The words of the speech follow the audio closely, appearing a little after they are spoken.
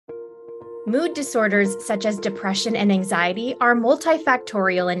Mood disorders such as depression and anxiety are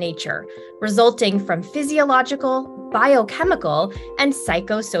multifactorial in nature, resulting from physiological, biochemical, and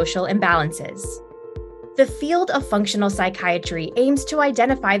psychosocial imbalances. The field of functional psychiatry aims to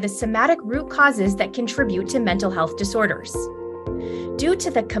identify the somatic root causes that contribute to mental health disorders. Due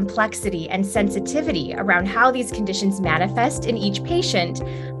to the complexity and sensitivity around how these conditions manifest in each patient,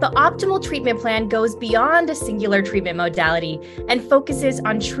 the optimal treatment plan goes beyond a singular treatment modality and focuses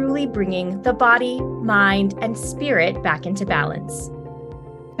on truly bringing the body, mind, and spirit back into balance.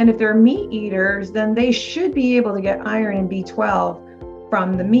 And if they're meat eaters, then they should be able to get iron and B12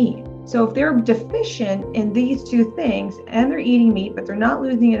 from the meat. So if they're deficient in these two things and they're eating meat, but they're not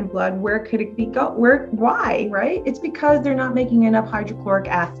losing it in blood, where could it be why, right? It's because they're not making enough hydrochloric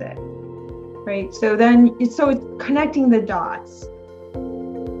acid, right? So it's connecting the dots.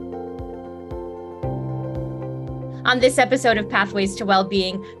 On this episode of Pathways to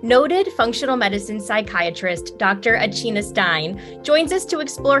Wellbeing, noted functional medicine psychiatrist Dr. Achina Stein joins us to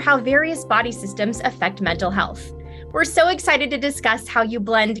explore how various body systems affect mental health. We're so excited to discuss how you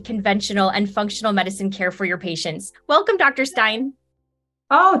blend conventional and functional medicine care for your patients. Welcome, Dr. Stein.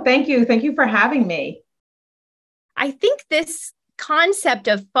 Oh, thank you. Thank you for having me. I think this concept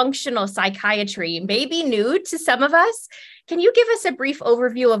of functional psychiatry may be new to some of us. Can you give us a brief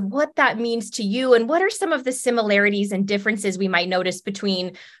overview of what that means to you, and what are some of the similarities and differences we might notice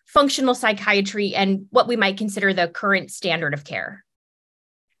between functional psychiatry and what we might consider the current standard of care?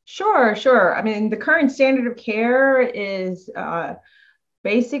 Sure. I mean, the current standard of care is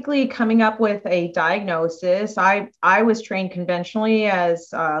basically coming up with a diagnosis. I was trained conventionally as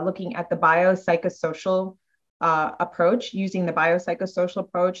looking at the biopsychosocial approach, using the biopsychosocial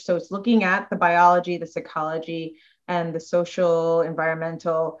approach. So it's looking at the biology, the psychology, and the social,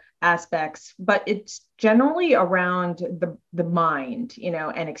 environmental aspects, but it's generally around the mind,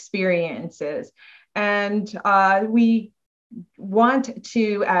 and experiences. And we want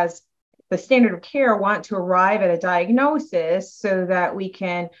to, as the standard of care, want to arrive at a diagnosis so that we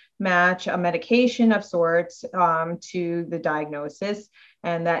can match a medication of sorts to the diagnosis.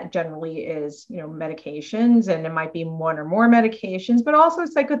 And that generally is, medications, and it might be one or more medications, but also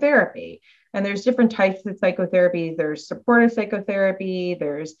psychotherapy. And there's different types of psychotherapy. There's supportive psychotherapy,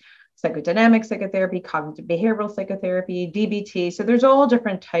 there's psychodynamic psychotherapy, cognitive behavioral psychotherapy, DBT. So there's all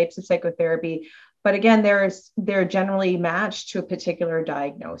different types of psychotherapy. But again, they're generally matched to a particular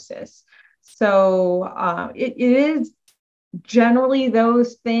diagnosis. So it is generally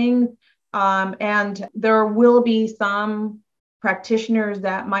those things. And there will be some practitioners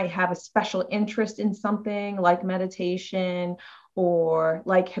that might have a special interest in something like meditation or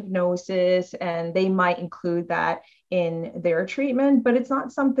like hypnosis, and they might include that in their treatment, but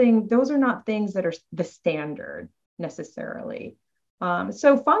those are not things that are the standard necessarily.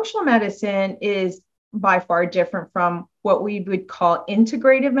 So functional medicine is by far different from what we would call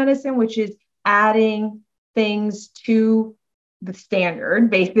integrative medicine, which is adding things to the standard,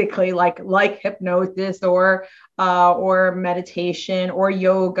 basically like hypnosis or meditation or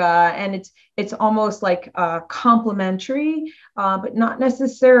yoga, and it's almost like complementary, but not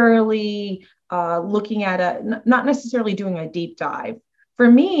necessarily not necessarily doing a deep dive. For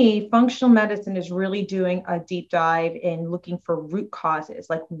me, functional medicine is really doing a deep dive in looking for root causes,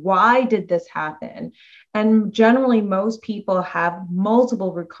 like why did this happen? And generally, most people have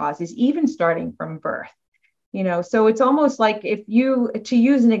multiple root causes, even starting from birth. So it's almost like to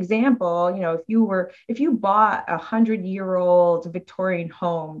use an example, if you bought 100-year-old Victorian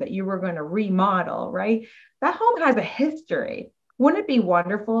home that you were going to remodel, right? That home has a history. Wouldn't it be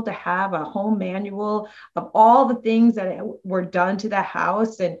wonderful to have a home manual of all the things that were done to the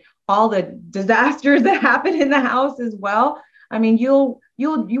house and all the disasters that happened in the house as well? I mean, you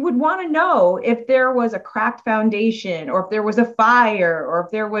would want to know if there was a cracked foundation, or if there was a fire, or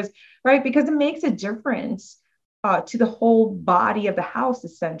if there was, right? Because it makes a difference to the whole body of the house.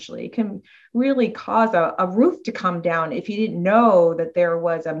 Essentially, it can really cause a roof to come down if you didn't know that there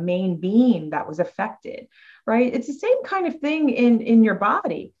was a main beam that was affected. Right? It's the same kind of thing in your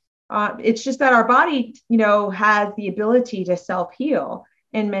body. It's just that our body, has the ability to self-heal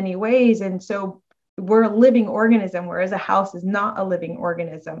in many ways. And so we're a living organism, whereas a house is not a living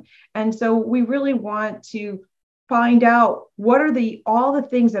organism. And so we really want to find out what are all the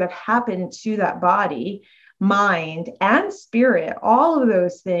things that have happened to that body, mind, and spirit, all of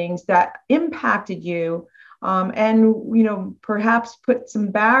those things that impacted you, and, perhaps put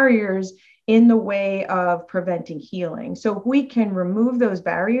some barriers in the way of preventing healing. So if we can remove those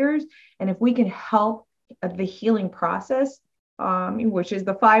barriers, and if we can help the healing process, which is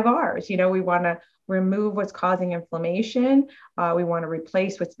the 5 R's. We want to remove what's causing inflammation. We want to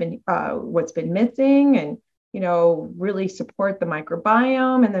replace what's been missing, and really support the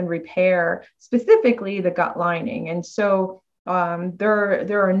microbiome, and then repair specifically the gut lining. And so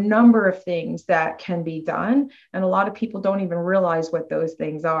there are a number of things that can be done, and a lot of people don't even realize what those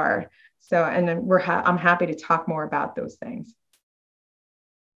things are. So, and then I'm happy to talk more about those things.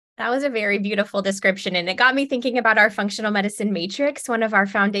 That was a very beautiful description. And it got me thinking about our functional medicine matrix, one of our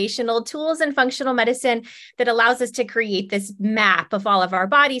foundational tools in functional medicine that allows us to create this map of all of our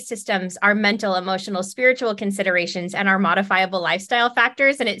body systems, our mental, emotional, spiritual considerations, and our modifiable lifestyle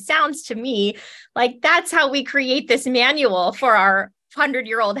factors. And it sounds to me like that's how we create this manual for our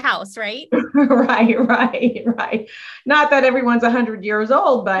 100-year-old house, right? Right. Not that everyone's 100 years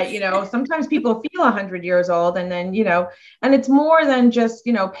old, but sometimes people feel 100 years old, and then and it's more than just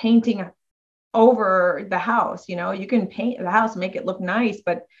painting over the house. You can paint the house, make it look nice,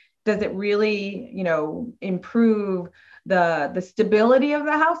 but does it really improve the stability of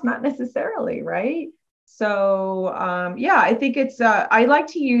the house? Not necessarily, right? So I think it's I like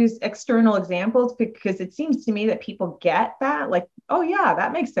to use external examples because it seems to me that people get that, like, oh yeah,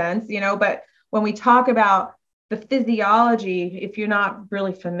 that makes sense, but when we talk about the physiology, if you're not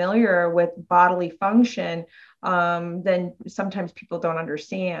really familiar with bodily function, then sometimes people don't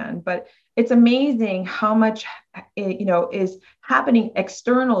understand. But it's amazing how much is happening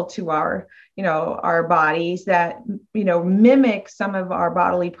external to our bodies that mimic some of our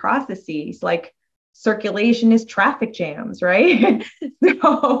bodily processes, like circulation is traffic jams, right?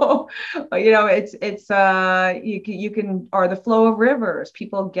 So, it's you can, or the flow of rivers.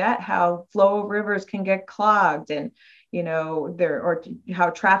 People get how flow of rivers can get clogged, and or how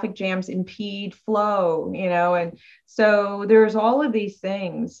traffic jams impede flow, and so there's all of these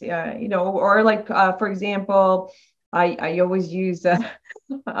things, or like, for example, I always use,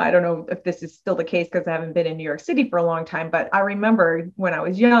 I don't know if this is still the case because I haven't been in New York City for a long time, but I remember when I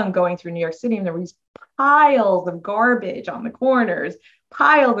was young going through New York City, and there was piles of garbage on the corners,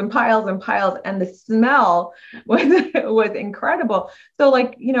 piles and piles and piles, and the smell was incredible. So,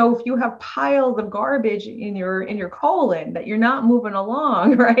 like, if you have piles of garbage in your colon that you're not moving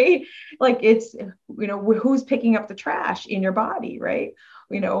along, right? Like, it's, who's picking up the trash in your body, right?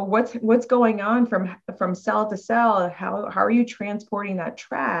 What's going on from cell to cell? How are you transporting that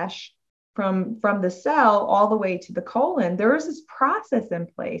trash from the cell all the way to the colon? There is this process in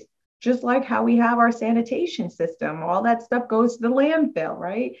place, just like how we have our sanitation system. All that stuff goes to the landfill,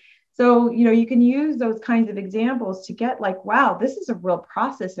 right? So, you can use those kinds of examples to get like, wow, this is a real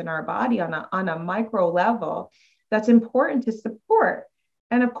process in our body on a micro level that's important to support.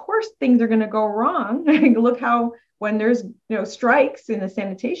 And of course, things are going to go wrong. Look how, when there's strikes in the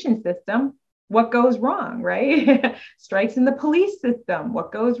sanitation system, what goes wrong, right? Strikes in the police system,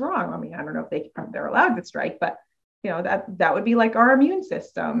 what goes wrong? I mean, I don't know if they're allowed to strike, but that would be like our immune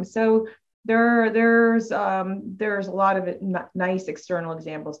system. So there's a lot of nice external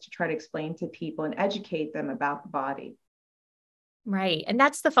examples to try to explain to people and educate them about the body. Right. And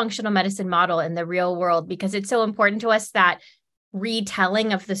that's the functional medicine model in the real world, because it's so important to us, that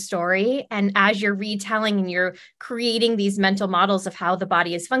retelling of the story. And as you're retelling and you're creating these mental models of how the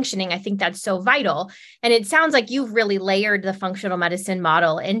body is functioning, I think that's so vital. And it sounds like you've really layered the functional medicine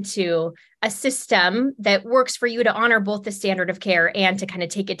model into a system that works for you to honor both the standard of care and to kind of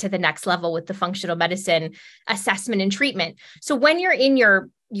take it to the next level with the functional medicine assessment and treatment. So when you're in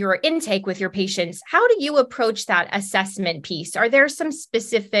your intake with your patients, how do you approach that assessment piece? Are there some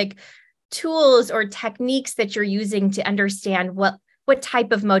specific tools or techniques that you're using to understand what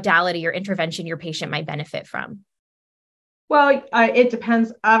type of modality or intervention your patient might benefit from? Well, it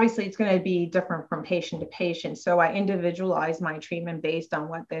depends. Obviously, it's going to be different from patient to patient. So I individualize my treatment based on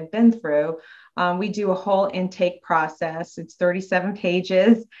what they've been through. We do a whole intake process. It's 37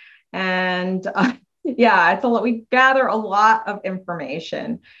 pages. And it's a lot. We gather a lot of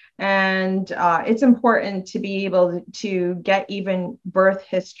information. And it's important to be able to get even birth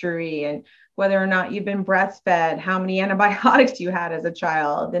history, and whether or not you've been breastfed, how many antibiotics you had as a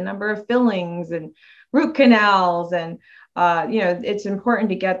child, the number of fillings and root canals. And, it's important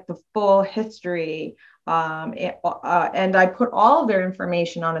to get the full history. And I put all of their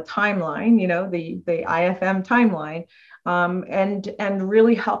information on a timeline, the IFM timeline, and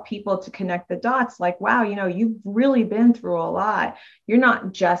really help people to connect the dots. Like, wow, you've really been through a lot. You're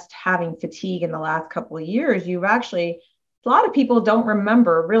not just having fatigue in the last couple of years. A lot of people don't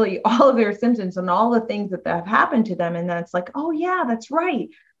remember really all of their symptoms and all the things that have happened to them. And that's like, oh yeah, that's right.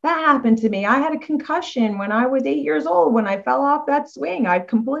 That happened to me. I had a concussion when I was 8 years old, when I fell off that swing. I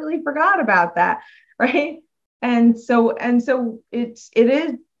completely forgot about that. Right. And so it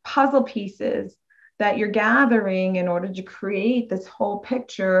is puzzle pieces that you're gathering in order to create this whole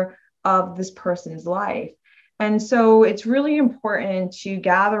picture of this person's life. And so it's really important to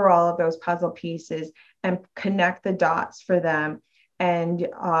gather all of those puzzle pieces and connect the dots for them. And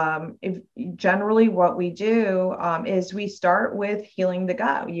if generally what we do is we start with healing the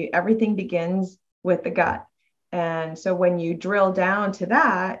gut. Everything begins with the gut. And so when you drill down to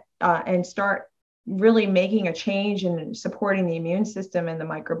that and start really making a change in supporting the immune system and the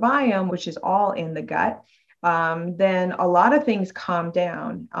microbiome, which is all in the gut, then a lot of things calm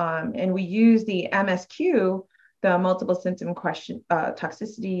down. And we use the MSQ, the multiple symptom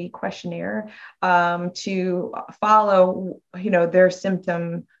toxicity questionnaire, to follow, their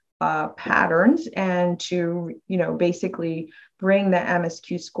symptom patterns, and to, basically bring the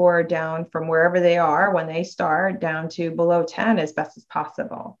MSQ score down from wherever they are when they start down to below 10 as best as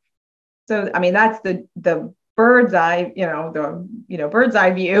possible. So, I mean, that's the bird's eye, bird's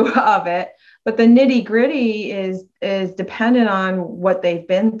eye view of it. But the nitty gritty is dependent on what they've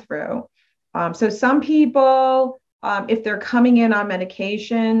been through. So some people, if they're coming in on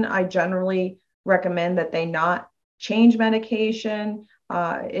medication, I generally recommend that they not change medication.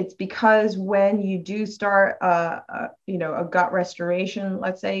 It's because when you do start a gut restoration,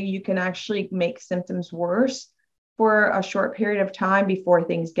 let's say, you can actually make symptoms worse for a short period of time before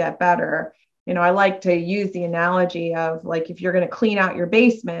things get better. I like to use the analogy of, like, if you're going to clean out your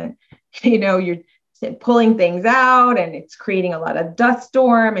basement, you're pulling things out and it's creating a lot of dust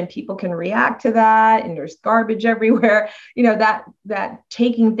storm, and people can react to that, and there's garbage everywhere. That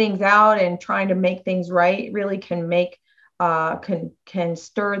taking things out and trying to make things right really can make can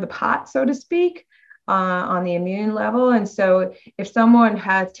stir the pot, so to speak, on the immune level. And so if someone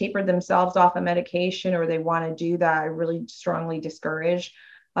has tapered themselves off a medication, or they want to do that, I really strongly discourage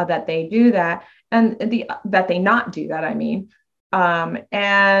that they do that, and that they not do that, I mean.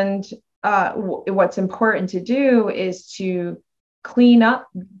 What's important to do is to clean up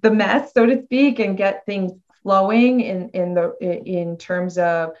the mess, so to speak, and get things flowing in terms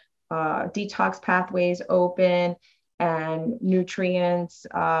of detox pathways open and nutrients.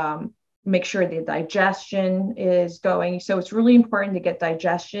 Make sure the digestion is going. So it's really important to get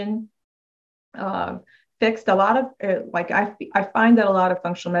digestion fixed. A lot of I find that a lot of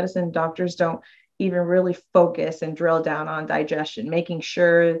functional medicine doctors don't even really focus and drill down on digestion, making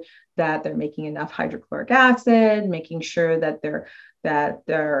sure that they're making enough hydrochloric acid, making sure that their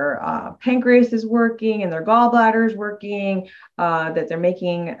pancreas is working and their gallbladder is working, that they're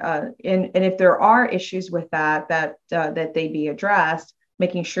making, and if there are issues with that they be addressed,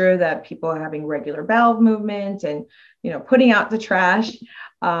 making sure that people are having regular bowel movement and, putting out the trash.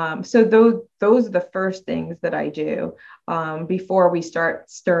 So those are the first things that I do before we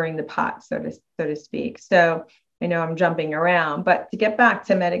start stirring the pot, so to speak. So I know I'm jumping around, but to get back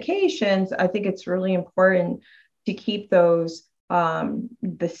to medications, I think it's really important to keep those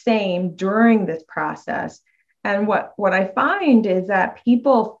the same during this process. And what I find is that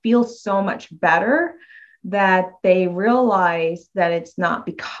people feel so much better that they realize that it's not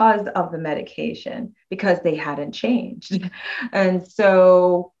because of the medication, because they hadn't changed. And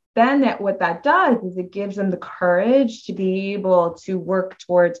so then what that does is it gives them the courage to be able to work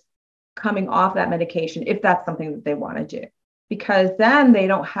towards coming off that medication, if that's something that they want to do, because then they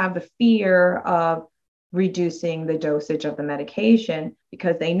don't have the fear of reducing the dosage of the medication,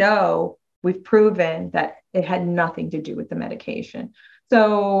 because they know we've proven that it had nothing to do with the medication.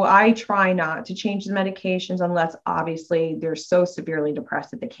 So I try not to change the medications unless obviously they're so severely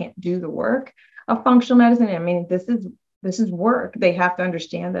depressed that they can't do the work of functional medicine. I mean, this is work. They have to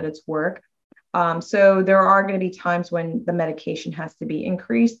understand that it's work. So there are going to be times when the medication has to be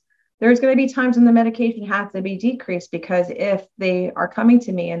increased. There's going to be times when the medication has to be decreased, because if they are coming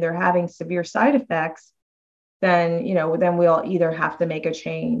to me and they're having severe side effects, then we'll either have to make a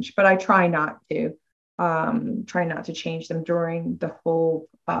change. But I try not to change them during the whole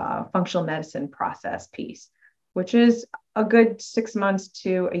functional medicine process piece, which is a good 6 months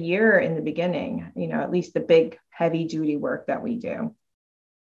to a year in the beginning, at least the big heavy duty work that we do.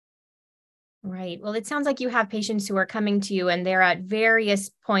 Right. Well, it sounds like you have patients who are coming to you and they're at various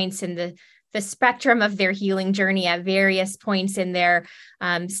points in the spectrum of their healing journey, at various points in their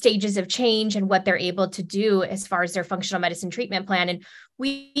stages of change and what they're able to do as far as their functional medicine treatment plan. And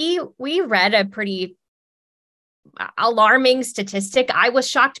we read a pretty alarming statistic. I was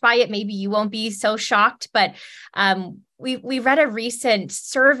shocked by it. Maybe you won't be so shocked, but we read a recent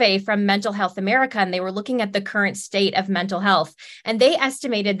survey from Mental Health America, and they were looking at the current state of mental health. And they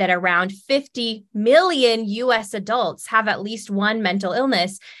estimated that around 50 million US adults have at least one mental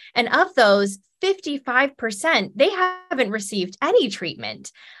illness. And of those, 55%, they haven't received any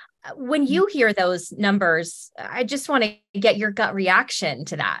treatment. When you hear those numbers, I just want to get your gut reaction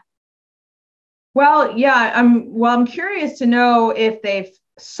to that. Well, yeah, I'm curious to know if they've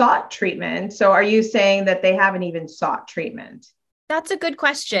sought treatment. So are you saying that they haven't even sought treatment? That's a good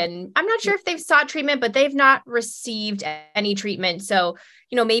question. I'm not sure if they've sought treatment, but they've not received any treatment. So,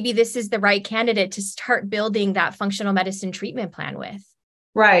 maybe this is the right candidate to start building that functional medicine treatment plan with.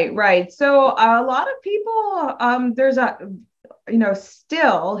 Right, right. So a lot of people, there's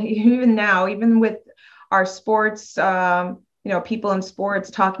still, even now, even with our sports, people in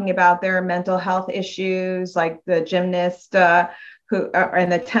sports talking about their mental health issues, like the gymnast who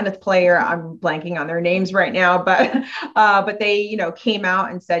and the tennis player. I'm blanking on their names right now, but they, came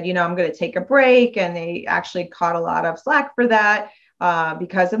out and said, I'm going to take a break, and they actually caught a lot of slack for that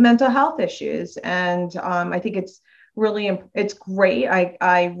because of mental health issues. And I think it's great.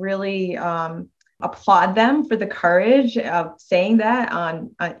 I really applaud them for the courage of saying that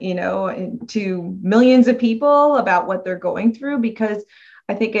to millions of people about what they're going through, because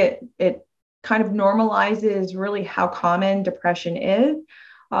I think it kind of normalizes really how common depression is.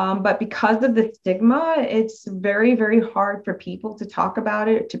 But because of the stigma, it's very, very hard for people to talk about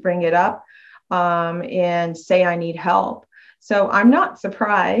it, to bring it up, and say, I need help. So I'm not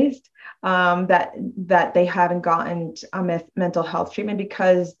surprised that they haven't gotten a mental health treatment,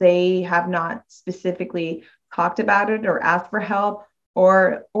 because they have not specifically talked about it or asked for help,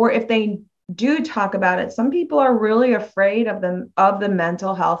 or if they do talk about it, some people are really afraid of the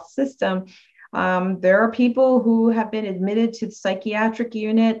mental health system. There are people who have been admitted to psychiatric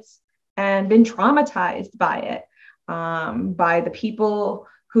units and been traumatized by it, by the people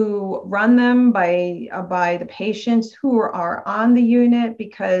who run them, by the patients who are on the unit,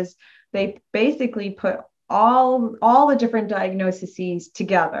 because they basically put all the different diagnoses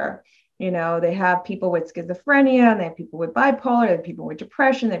together. They have people with schizophrenia, and they have people with bipolar, they have people with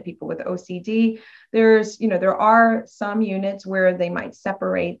depression, they have people with OCD. There are some units where they might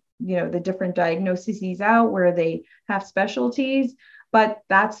separate, the different diagnoses out, where they have specialties, but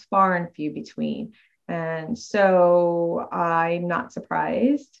that's far and few between. And so I'm not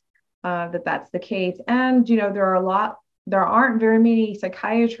surprised that that's the case. And, there aren't very many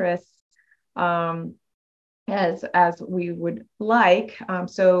psychiatrists as we would like.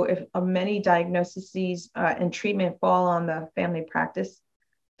 So if many diagnoses and treatment fall on the family practice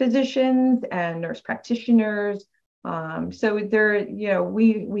physicians and nurse practitioners. So there,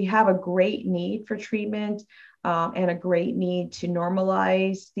 we have a great need for treatment, and a great need to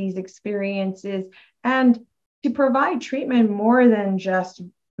normalize these experiences, and to provide treatment more than just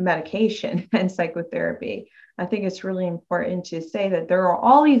medication and psychotherapy. I think it's really important to say that there are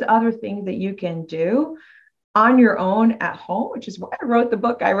all these other things that you can do on your own at home, which is why I wrote the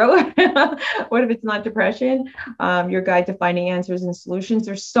book I wrote. What if it's not depression? Your Guide to Finding Answers and Solutions.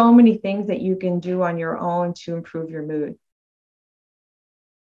 There's so many things that you can do on your own to improve your mood.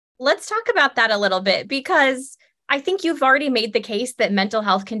 Let's talk about that a little bit, because I think you've already made the case that mental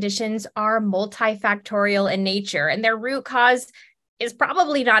health conditions are multifactorial in nature, and their root cause is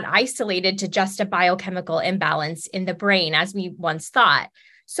probably not isolated to just a biochemical imbalance in the brain, as we once thought.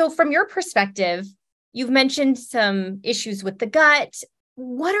 So from your perspective, you've mentioned some issues with the gut.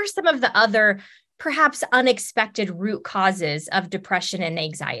 What are some of the other, perhaps unexpected root causes of depression and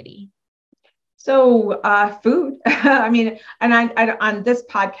anxiety? So food, I mean, and I on this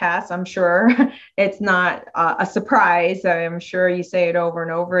podcast, I'm sure it's not a surprise. I'm sure you say it over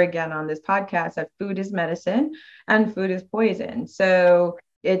and over again on this podcast, that food is medicine and food is poison. So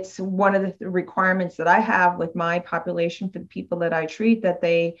it's one of the requirements that I have with my population for the people that I treat, that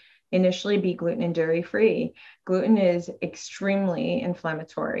they initially be gluten and dairy free. Gluten is extremely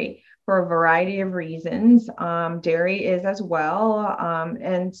inflammatory for a variety of reasons. Dairy is as well.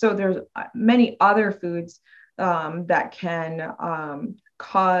 And so there's many other foods that can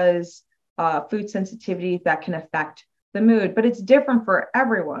cause food sensitivity that can affect the mood, but it's different for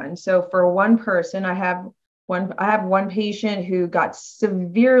everyone. So for one person, I have one patient who got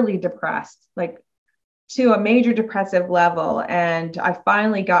severely depressed, like to a major depressive level. And I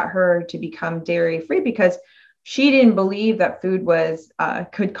finally got her to become dairy free, because she didn't believe that food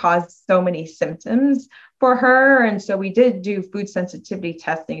could cause so many symptoms for her. And so we did do food sensitivity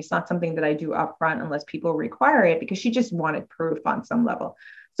testing. It's not something that I do upfront unless people require it, because she just wanted proof on some level.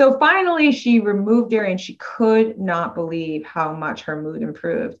 So finally, she removed dairy, and she could not believe how much her mood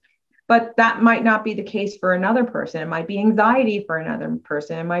improved. But that might not be the case for another person. It might be anxiety for another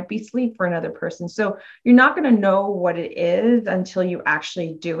person. It might be sleep for another person. So you're not going to know what it is until you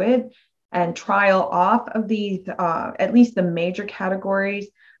actually do it and trial off of these, at least the major categories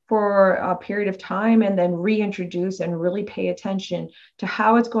for a period of time and then reintroduce and really pay attention to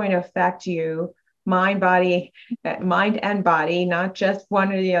how it's going to affect you, mind and body, not just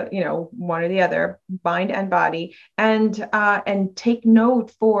one or the, one or the other, mind and body, and take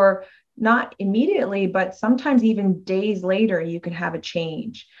note for not immediately, but sometimes even days later, you can have a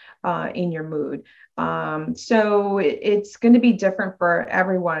change in your mood. So it's going to be different for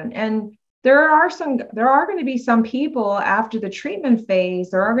everyone. And there are going to be some people after the treatment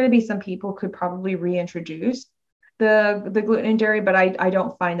phase, there are going to be some people could probably reintroduce the gluten and dairy, but I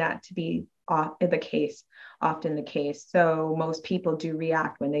don't find that to be often the case. So most people do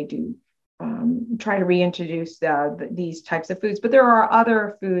react when they do try to reintroduce these types of foods. But there are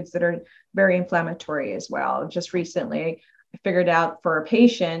other foods that are very inflammatory as well. Just recently, I figured out for a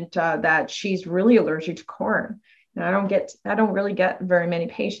patient that she's really allergic to corn. And I don't really get very many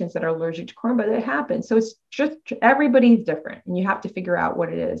patients that are allergic to corn, but it happens. So it's just everybody's different, and you have to figure out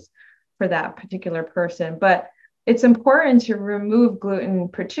what it is for that particular person. But it's important to remove gluten,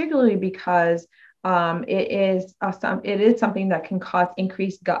 particularly because it is something that can cause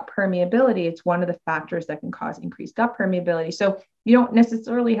increased gut permeability. It's one of the factors that can cause increased gut permeability. So you don't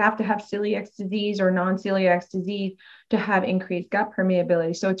necessarily have to have celiac disease or non-celiac disease to have increased gut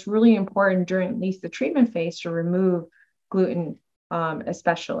permeability. So it's really important during at least the treatment phase to remove gluten,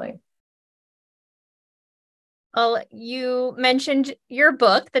 especially. Well, you mentioned your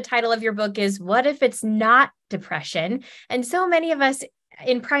book. The title of your book is What If It's Not Depression? And so many of us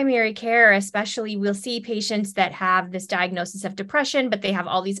in primary care, especially, we'll see patients that have this diagnosis of depression, but they have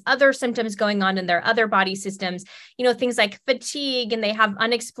all these other symptoms going on in their other body systems, things like fatigue, and they have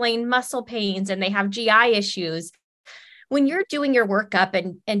unexplained muscle pains, and they have GI issues. When you're doing your workup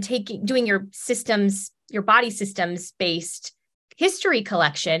and doing your body systems based history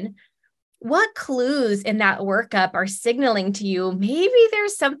collection, what clues in that workup are signaling to you, maybe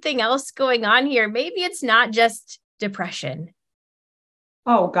there's something else going on here? Maybe it's not just depression.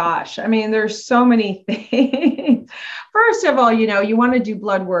 Oh gosh, I mean, there's so many things. First of all, you want to do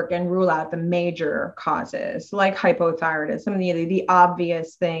blood work and rule out the major causes like hypothyroidism, the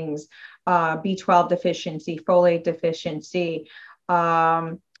obvious things, B12 deficiency, folate deficiency.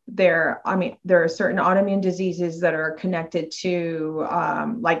 There are certain autoimmune diseases that are connected to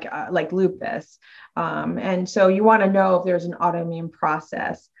like lupus. And so you want to know if there's an autoimmune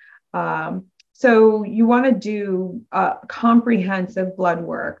process. So you want to do comprehensive blood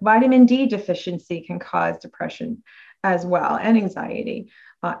work. Vitamin D deficiency can cause depression as well, and anxiety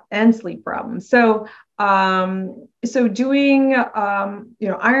and sleep problems. So doing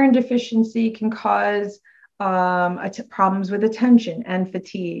iron deficiency can cause problems with attention and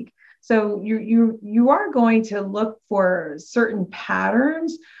fatigue. So you are going to look for certain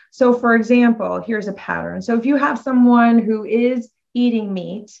patterns. So for example, here's a pattern. So if you have someone who is eating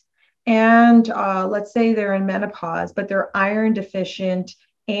meat, and let's say they're in menopause, but they're iron deficient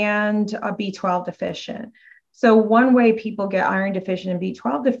and B12 deficient. So one way people get iron deficient and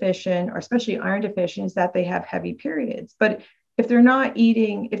B12 deficient, or especially iron deficient, is that they have heavy periods. But if they're not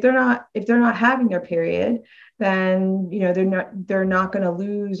having their period, then they're not going to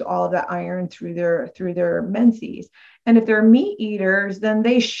lose all of that iron through their menses. And if they're meat eaters, then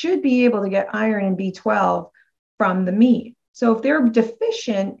they should be able to get iron and B12 from the meat. So if they're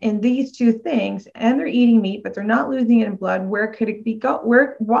deficient in these two things and they're eating meat, but they're not losing it in blood, where could it be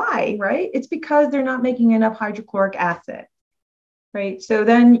why, right? It's because they're not making enough hydrochloric acid, right? So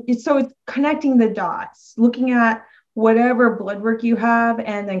it's connecting the dots, looking at whatever blood work you have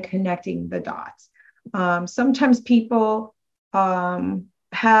and then connecting the dots. Sometimes people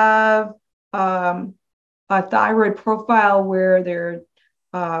have a thyroid profile where their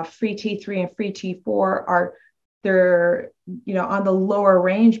free T3 and free T4 they're on the lower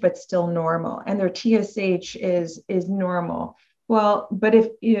range, but still normal, and their TSH is normal. Well, but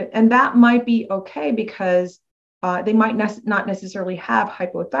and that might be okay because they might not necessarily have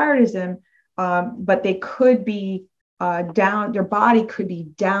hypothyroidism, but they could be down. Their body could be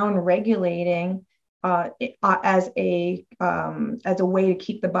down regulating as a way to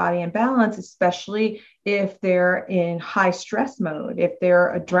keep the body in balance, especially if they're in high stress mode, if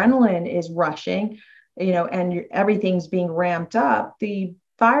their adrenaline is rushing. And everything's being ramped up, the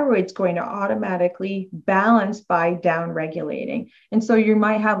thyroid's going to automatically balance by down regulating. And so you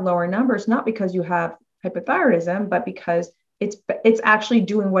might have lower numbers, not because you have hypothyroidism, but because it's actually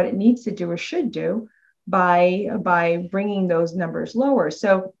doing what it needs to do or should do by bringing those numbers lower.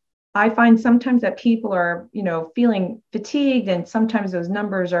 So I find sometimes that people are, feeling fatigued, and sometimes those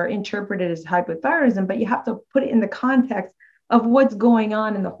numbers are interpreted as hypothyroidism, but you have to put it in the context of what's going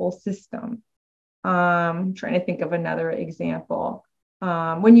on in the whole system. Trying to think of another example.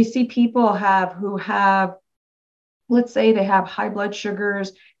 When you see people who have, let's say they have high blood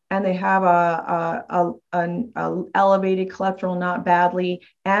sugars and they have an elevated cholesterol, not badly,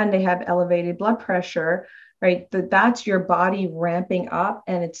 and they have elevated blood pressure, right? That's your body ramping up,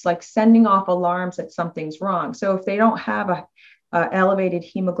 and it's like sending off alarms that something's wrong. So if they don't have a elevated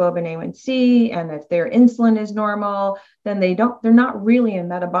hemoglobin A1C, and if their insulin is normal, then they're not really in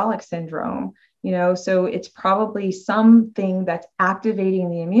metabolic syndrome. So it's probably something that's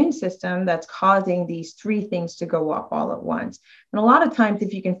activating the immune system that's causing these three things to go up all at once. And a lot of times,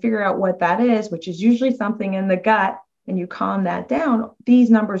 if you can figure out what that is, which is usually something in the gut, and you calm that down,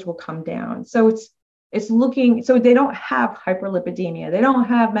 these numbers will come down. So so they don't have hyperlipidemia, they don't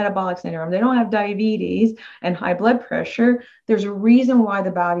have metabolic syndrome, they don't have diabetes and high blood pressure. There's a reason why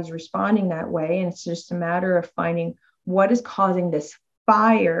the body's responding that way. And it's just a matter of finding what is causing this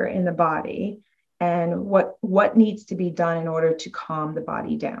fire in the body, and what needs to be done in order to calm the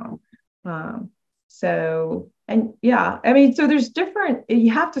body down. So there's different,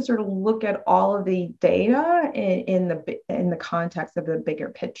 you have to sort of look at all of the data in the context of the bigger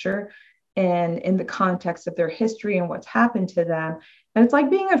picture, and in the context of their history and what's happened to them. And it's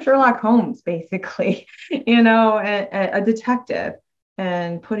like being a Sherlock Holmes, basically, a detective,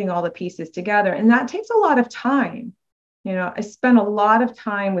 and putting all the pieces together. And that takes a lot of time. I spend a lot of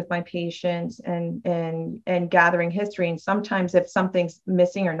time with my patients and gathering history. And sometimes if something's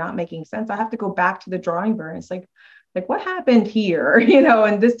missing or not making sense, I have to go back to the drawing board. It's like what happened here,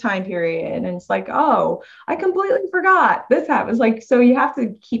 in this time period? And it's like, oh, I completely forgot this happens. So you have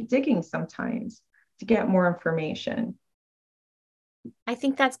to keep digging sometimes to get more information. I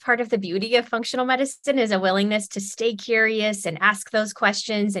think that's part of the beauty of functional medicine, is a willingness to stay curious and ask those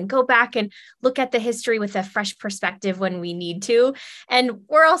questions and go back and look at the history with a fresh perspective when we need to. And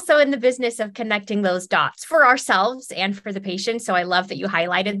we're also in the business of connecting those dots for ourselves and for the patient. So I love that you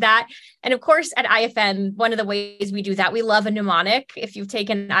highlighted that. And of course, at IFM, one of the ways we do that, we love a mnemonic. If you've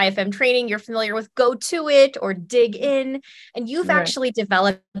taken IFM training, you're familiar with go to it or dig in. And you've actually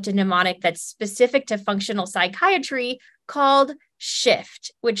developed a mnemonic that's specific to functional psychiatry called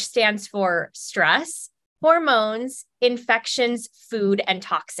SHIFT, which stands for stress, hormones, infections, food, and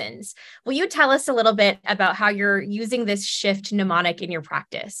toxins. Will you tell us a little bit about how you're using this SHIFT mnemonic in your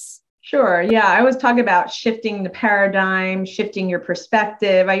practice? Sure. Yeah. I always talk about shifting the paradigm, shifting your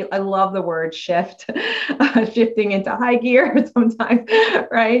perspective. I love the word shift, shifting into high gear sometimes,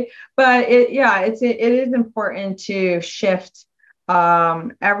 right? But it is important to shift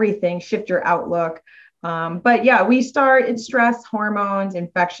everything, shift your outlook. We start in stress, hormones,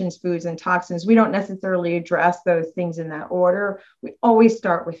 infections, foods, and toxins. We don't necessarily address those things in that order. We always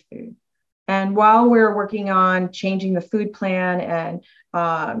start with food. And while we're working on changing the food plan, and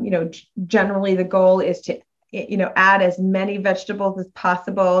generally the goal is to add as many vegetables as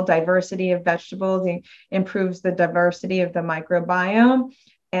possible. Diversity of vegetables improves the diversity of the microbiome.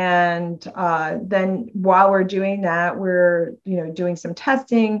 And then while we're doing that, we're doing some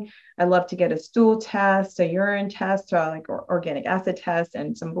testing. I love to get a stool test, a urine test, like organic acid test,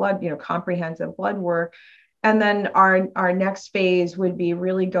 and some blood, comprehensive blood work. And then our next phase would be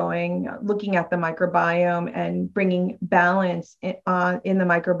really looking at the microbiome and bringing balance in the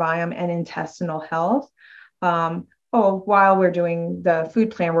microbiome and intestinal health. While we're doing the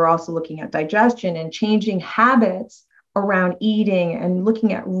food plan, we're also looking at digestion and changing habits around eating, and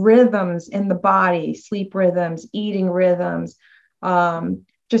looking at rhythms in the body, sleep rhythms, eating rhythms,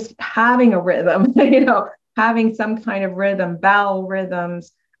 just having a rhythm, having some kind of rhythm, bowel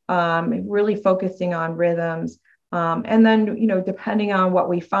rhythms, really focusing on rhythms. And then, depending on what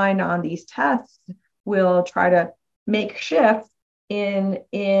we find on these tests, we'll try to make shifts in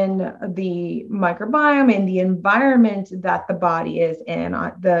the microbiome, in the environment that the body is in,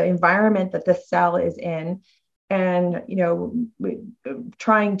 the environment that the cell is in. And,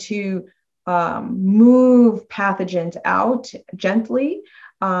 trying to move pathogens out gently,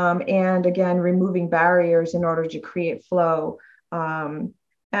 and again, removing barriers in order to create flow. And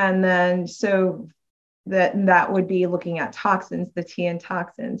then, so that would be looking at toxins, the T in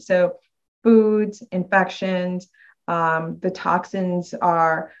toxins. So foods, infections, the toxins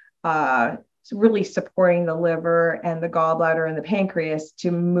are really supporting the liver and the gallbladder and the pancreas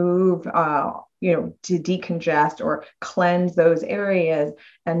to move, to decongest or cleanse those areas,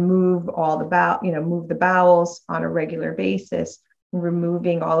 and move all move the bowels on a regular basis,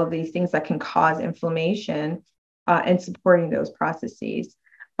 removing all of these things that can cause inflammation, and supporting those processes.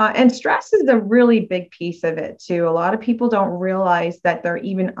 And stress is a really big piece of it too. A lot of people don't realize that they're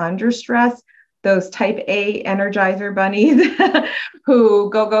even under stress. Those type A energizer bunnies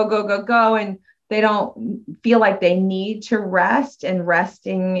who go, and they don't feel like they need to rest, and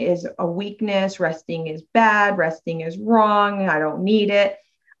resting is a weakness, resting is bad, resting is wrong, I don't need it.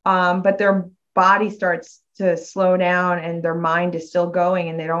 But their body starts to slow down and their mind is still going,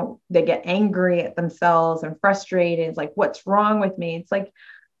 and they get angry at themselves and frustrated. It's like, what's wrong with me? It's like,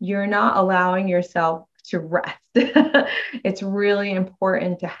 you're not allowing yourself to rest. It's really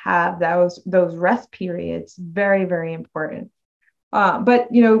important to have those rest periods. Very, very important. But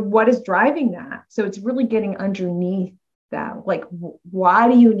what is driving that? So it's really getting underneath that. Like,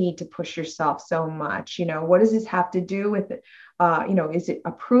 why do you need to push yourself so much? What does this have to do with it? Is it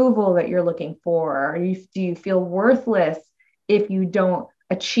approval that you're looking for? Do you feel worthless if you don't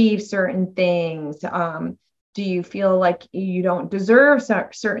achieve certain things? Do you feel like you don't deserve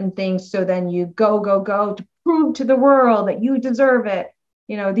certain things? So then you go to prove to the world that you deserve it.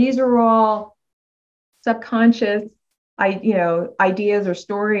 These are all subconscious ideas or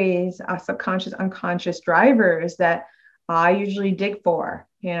stories, subconscious, unconscious drivers that I usually dig for.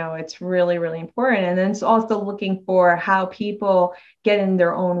 It's really, really important. And then it's also looking for how people get in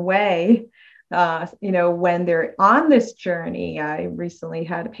their own way, when they're on this journey. I recently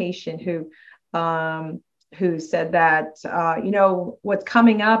had a patient who said that, what's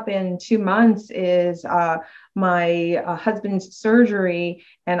coming up in 2 months is my husband's surgery,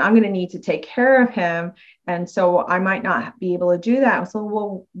 and I'm going to need to take care of him. And so I might not be able to do that. So,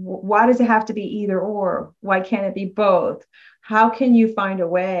 well, why does it have to be either or? Why can't it be both? How can you find a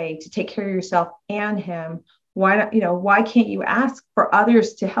way to take care of yourself and him? Why not, why can't you ask for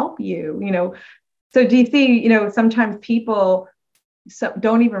others to help you? So do you see, sometimes people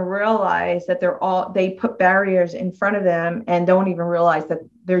don't even realize that they put barriers in front of them and don't even realize that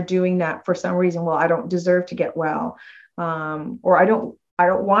they're doing that for some reason. Well, I don't deserve to get well. Or I don't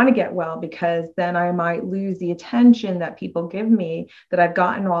want to get well because then I might lose the attention that people give me that I've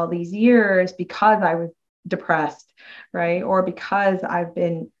gotten all these years because I was depressed, right? Or because I've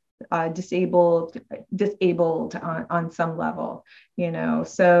been disabled on some level,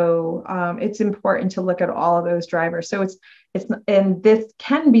 So it's important to look at all of those drivers. So and this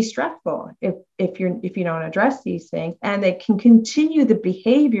can be stressful if you don't address these things, and they can continue the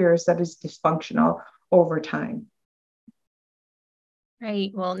behaviors that is dysfunctional over time.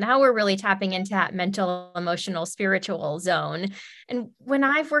 Right. Well, now we're really tapping into that mental, emotional, spiritual zone. And when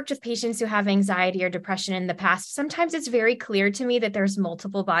I've worked with patients who have anxiety or depression in the past, sometimes it's very clear to me that there's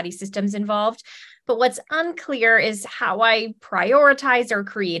multiple body systems involved. But what's unclear is how I prioritize or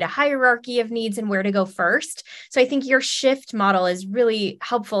create a hierarchy of needs and where to go first. So I think your shift model is really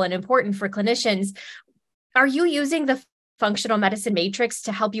helpful and important for clinicians. Are you using the functional medicine matrix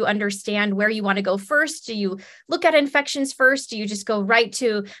to help you understand where you want to go first? Do you look at infections first? Do you just go right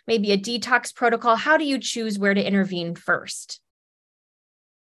to maybe a detox protocol? How do you choose where to intervene first?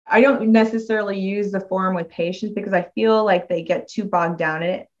 I don't necessarily use the form with patients because I feel like they get too bogged down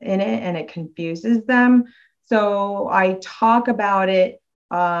in it and it confuses them. So I talk about it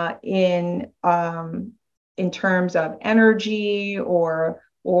in terms of energy or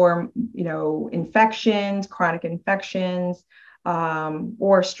infections, chronic infections,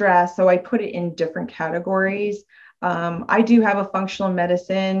 or stress. So I put it in different categories. I do have a functional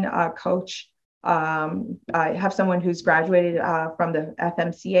medicine coach. I have someone who's graduated from the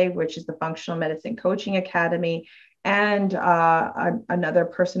FMCA, which is the Functional Medicine Coaching Academy, and another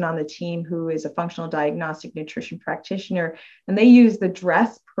person on the team who is a functional diagnostic nutrition practitioner. And they use the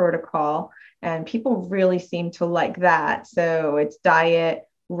DRESS protocol, and people really seem to like that. So it's diet,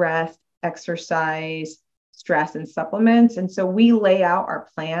 rest, exercise, stress, and supplements. And so we lay out our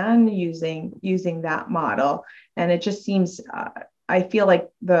plan using that model. And it just seems, I feel like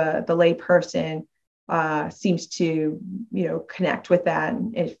the lay person seems to, connect with that.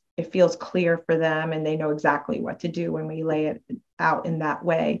 And it feels clear for them and they know exactly what to do when we lay it out in that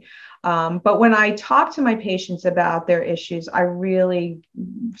way. But when I talk to my patients about their issues, I really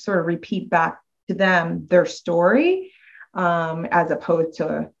sort of repeat back to them their story, as opposed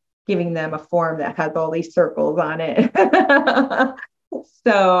to giving them a form that has all these circles on it.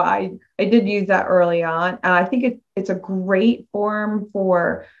 So I did use that early on. And I think it's a great form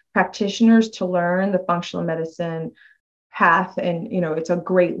for practitioners to learn the functional medicine path. And, it's a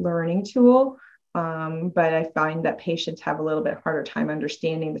great learning tool. But I find that patients have a little bit harder time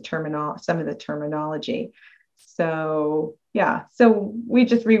understanding some of the terminology. So yeah, so we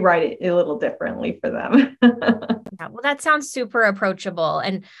just rewrite it a little differently for them. Yeah, well, that sounds super approachable.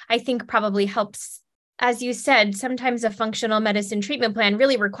 And I think probably helps, as you said, sometimes a functional medicine treatment plan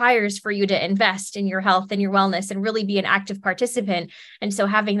really requires for you to invest in your health and your wellness and really be an active participant. And so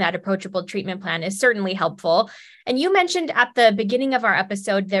having that approachable treatment plan is certainly helpful. And you mentioned at the beginning of our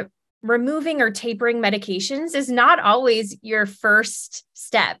episode that removing or tapering medications is not always your first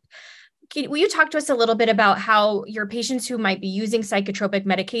step. Will you talk to us a little bit about how your patients who might be using psychotropic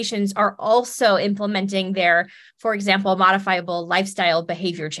medications are also implementing their, for example, modifiable lifestyle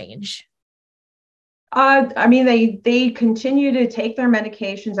behavior change? I mean, they continue to take their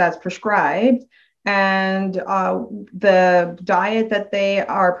medications as prescribed, and the diet that they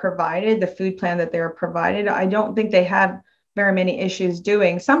are provided, the food plan that they are provided, I don't think they have very many issues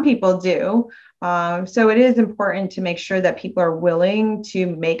doing. Some people do. So it is important to make sure that people are willing to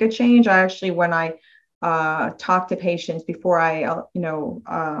make a change. I actually, when I talk to patients before I,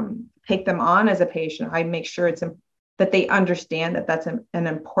 take them on as a patient, I make sure that they understand that that's an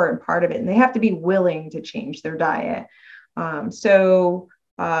important part of it, and they have to be willing to change their diet. I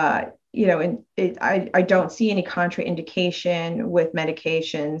don't see any contraindication with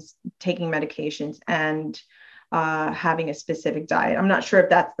taking medications and having a specific diet. I'm not sure if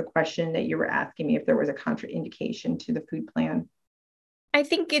that's the question that you were asking me, if there was a contraindication to the food plan. I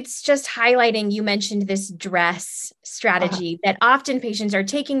think it's just highlighting, you mentioned this DRESS strategy that often patients are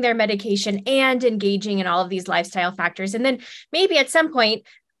taking their medication and engaging in all of these lifestyle factors. And then maybe at some point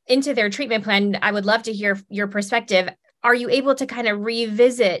into their treatment plan, I would love to hear your perspective. Are you able to kind of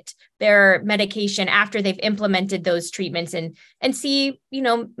revisit their medication after they've implemented those treatments and see,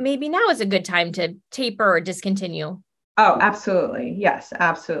 maybe now is a good time to taper or discontinue? Oh, absolutely. Yes,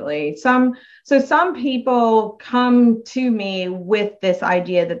 absolutely. Some people come to me with this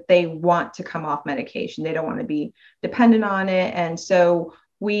idea that they want to come off medication. They don't want to be dependent on it. And so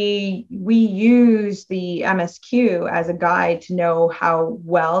we use the MSQ as a guide to know how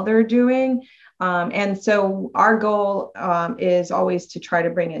well they're doing. And so our goal is always to try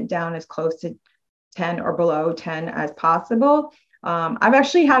to bring it down as close to 10 or below 10 as possible. I've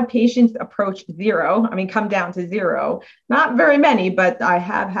actually had patients approach zero. I mean, come down to zero. Not very many, but I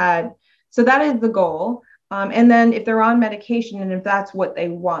have had. So that is the goal. And then if they're on medication, and if that's what they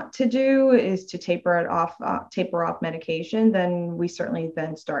want to do is to taper off medication, then we certainly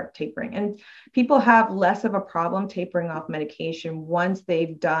then start tapering. And people have less of a problem tapering off medication once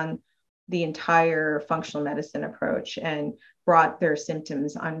they've done the entire functional medicine approach and brought their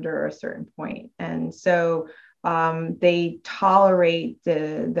symptoms under a certain point. And so they tolerate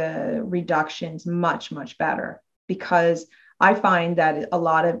the reductions much, much better, because I find that a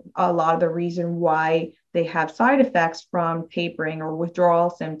lot of the reason why they have side effects from tapering or withdrawal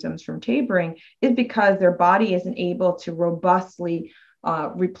symptoms from tapering is because their body isn't able to robustly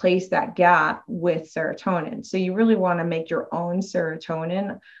replace that gap with serotonin. So you really want to make your own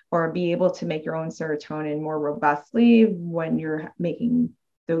serotonin, or be able to make your own serotonin more robustly when you're making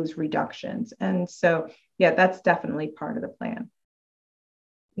those reductions. And so, yeah, that's definitely part of the plan.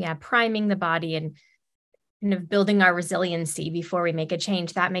 Yeah, priming the body and kind of building our resiliency before we make a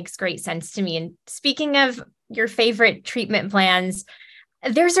change. That makes great sense to me. And speaking of your favorite treatment plans,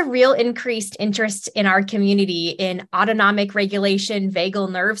 there's a real increased interest in our community in autonomic regulation,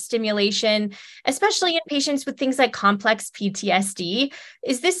 vagal nerve stimulation, especially in patients with things like complex PTSD.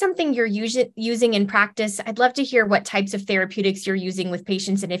 Is this something you're using in practice? I'd love to hear what types of therapeutics you're using with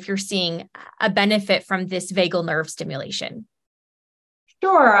patients and if you're seeing a benefit from this vagal nerve stimulation.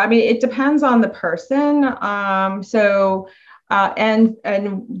 Sure. I mean, it depends on the person. And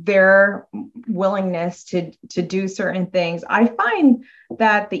their willingness to do certain things. I find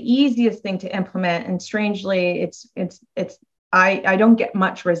that the easiest thing to implement, and strangely, I don't get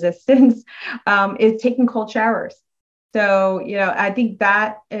much resistance, is taking cold showers. So, I think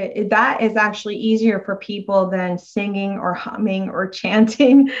that is actually easier for people than singing or humming or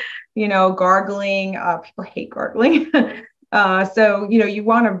chanting, gargling. People hate gargling. So, you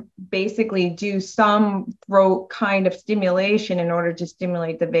want to basically do some throat kind of stimulation in order to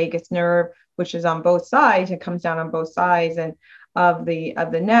stimulate the vagus nerve, which is on both sides. It comes down on both sides and of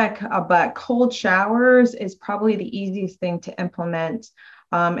the neck. But cold showers is probably the easiest thing to implement.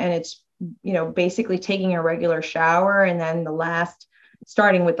 And it's, basically taking a regular shower and then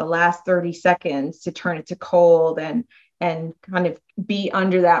starting with the last 30 seconds to turn it to cold and kind of be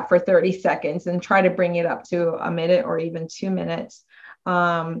under that for 30 seconds and try to bring it up to a minute or even 2 minutes.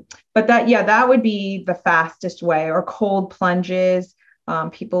 But that would be the fastest way. Or cold plunges.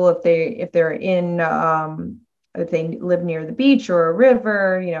 People, if they live near the beach or a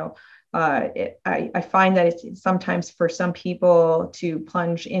river, I find that it's sometimes for some people to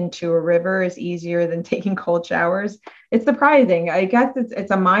plunge into a river is easier than taking cold showers. It's surprising. I guess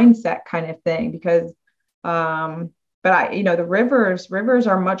it's a mindset kind of thing, because but the rivers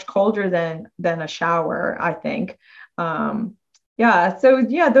are much colder than a shower, I think. So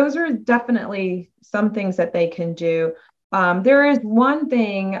those are definitely some things that they can do. There is one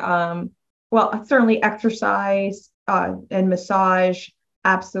thing, well, certainly exercise and massage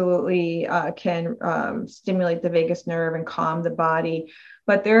absolutely can stimulate the vagus nerve and calm the body.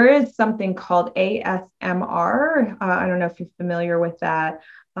 But there is something called ASMR. I don't know if you're familiar with that.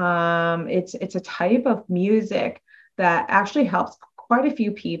 It's a type of music that actually helps quite a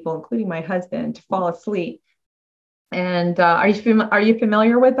few people, including my husband, to fall asleep. And are you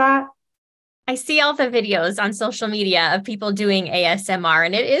familiar with that? I see all the videos on social media of people doing ASMR,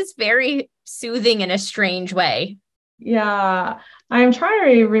 and it is very soothing in a strange way. Yeah, I'm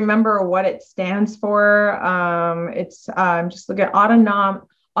trying to remember what it stands for. It's just look at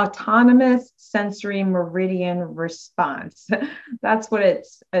autonomous sensory meridian response. That's what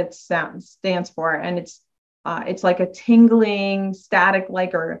stands for, and it's like a tingling, static,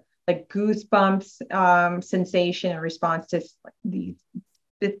 like or like goosebumps sensation in response to these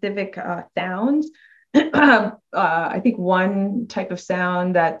specific sounds. I think one type of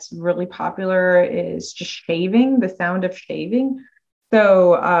sound that's really popular is just shaving, the sound of shaving.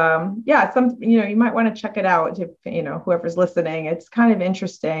 So yeah, you might want to check it out if whoever's listening. It's kind of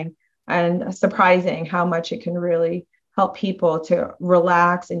interesting and surprising how much it can really help people to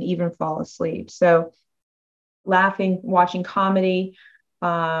relax and even fall asleep. So laughing, watching comedy,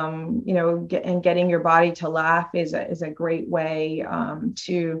 and getting your body to laugh is a great way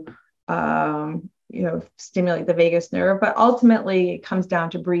to stimulate the vagus nerve. But ultimately, it comes down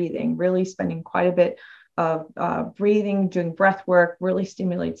to breathing. Really spending quite a bit of breathing, doing breath work, really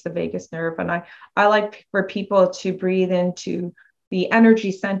stimulates the vagus nerve. And I like for people to breathe into the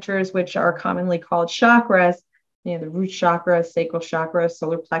energy centers, which are commonly called chakras. The root chakra, sacral chakra,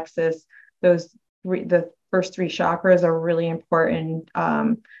 solar plexus. The first three chakras are really important.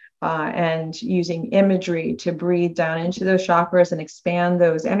 And using imagery to breathe down into those chakras and expand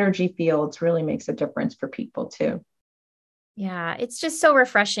those energy fields really makes a difference for people too. Yeah, it's just so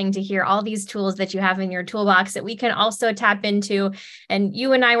refreshing to hear all these tools that you have in your toolbox that we can also tap into. And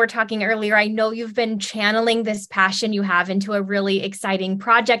you and I were talking earlier. I know you've been channeling this passion you have into a really exciting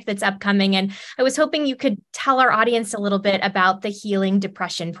project that's upcoming. And I was hoping you could tell our audience a little bit about the Healing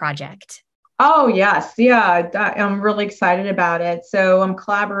Depression Project. Oh, yes. Yeah, I'm really excited about it. So I'm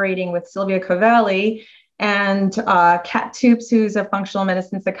collaborating with Sylvia Covelli and Kat Toops, who's a functional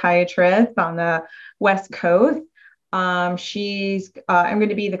medicine psychiatrist on the West Coast. I'm going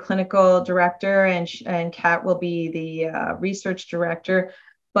to be the clinical director, and Kat will be the research director.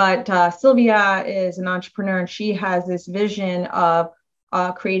 But Sylvia is an entrepreneur, and she has this vision of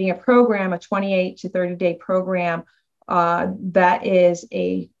creating a program, a 28 to 30-day program that is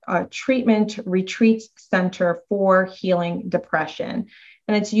a treatment retreat center for healing depression.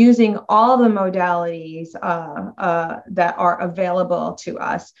 And it's using all the modalities that are available to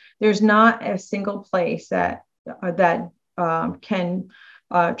us. There's not a single place that can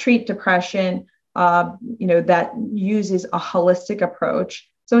treat depression, that uses a holistic approach.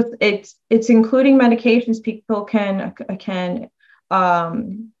 So it's including medications. People can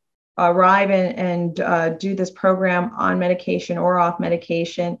arrive and do this program on medication or off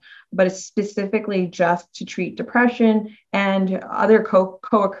medication, but it's specifically just to treat depression and other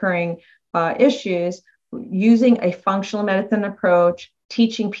co-occurring issues using a functional medicine approach,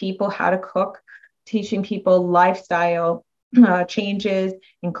 teaching people how to cook, teaching people lifestyle changes,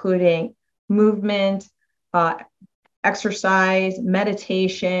 including movement, exercise,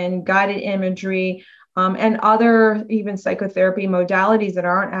 meditation, guided imagery, and other even psychotherapy modalities that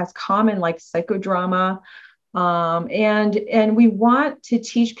aren't as common, like psychodrama. And we want to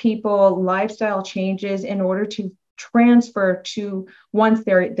teach people lifestyle changes in order to transfer to, once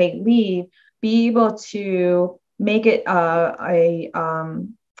they leave, be able to make it a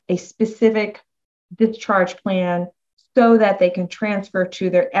specific discharge plan so that they can transfer to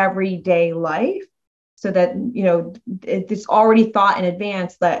their everyday life, so that it's already thought in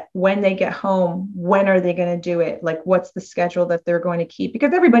advance that when they get home, when are they going to do it, like what's the schedule that they're going to keep,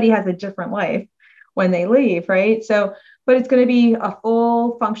 because everybody has a different life when they leave, right? So but it's going to be a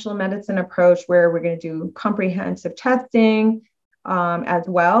full functional medicine approach where we're going to do comprehensive testing as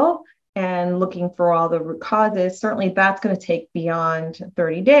well, and looking for all the root causes. Certainly that's going to take beyond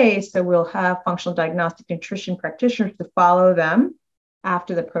 30 days. So we'll have functional diagnostic nutrition practitioners to follow them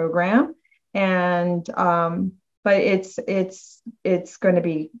after the program. And but it's going to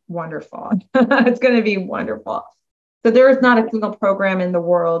be wonderful. It's going to be wonderful. So there is not a single program in the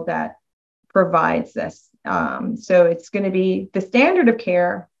world that provides this. So it's going to be the standard of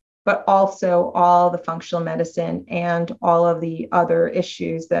care, but also all the functional medicine and all of the other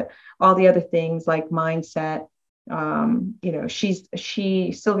issues, that all the other things like mindset,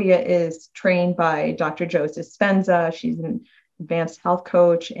 Sylvia is trained by Dr. Joseph Spenza. She's an advanced health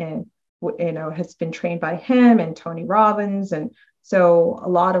coach, and has been trained by him and Tony Robbins. And so a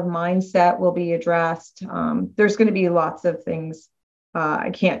lot of mindset will be addressed. There's going to be lots of things.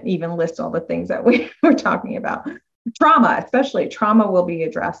 I can't even list all the things that we're talking about. Especially trauma will be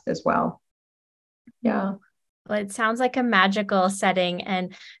addressed as well. Yeah. Well, it sounds like a magical setting.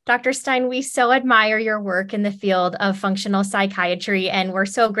 And Dr. Stein, we so admire your work in the field of functional psychiatry, and we're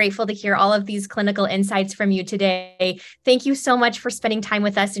so grateful to hear all of these clinical insights from you today. Thank you so much for spending time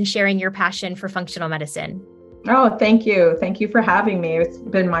with us and sharing your passion for functional medicine. Oh, thank you. Thank you for having me. It's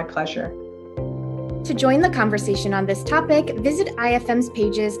been my pleasure. To join the conversation on this topic, visit IFM's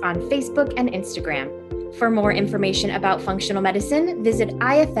pages on Facebook and Instagram. For more information about functional medicine, visit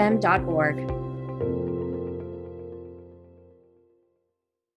ifm.org.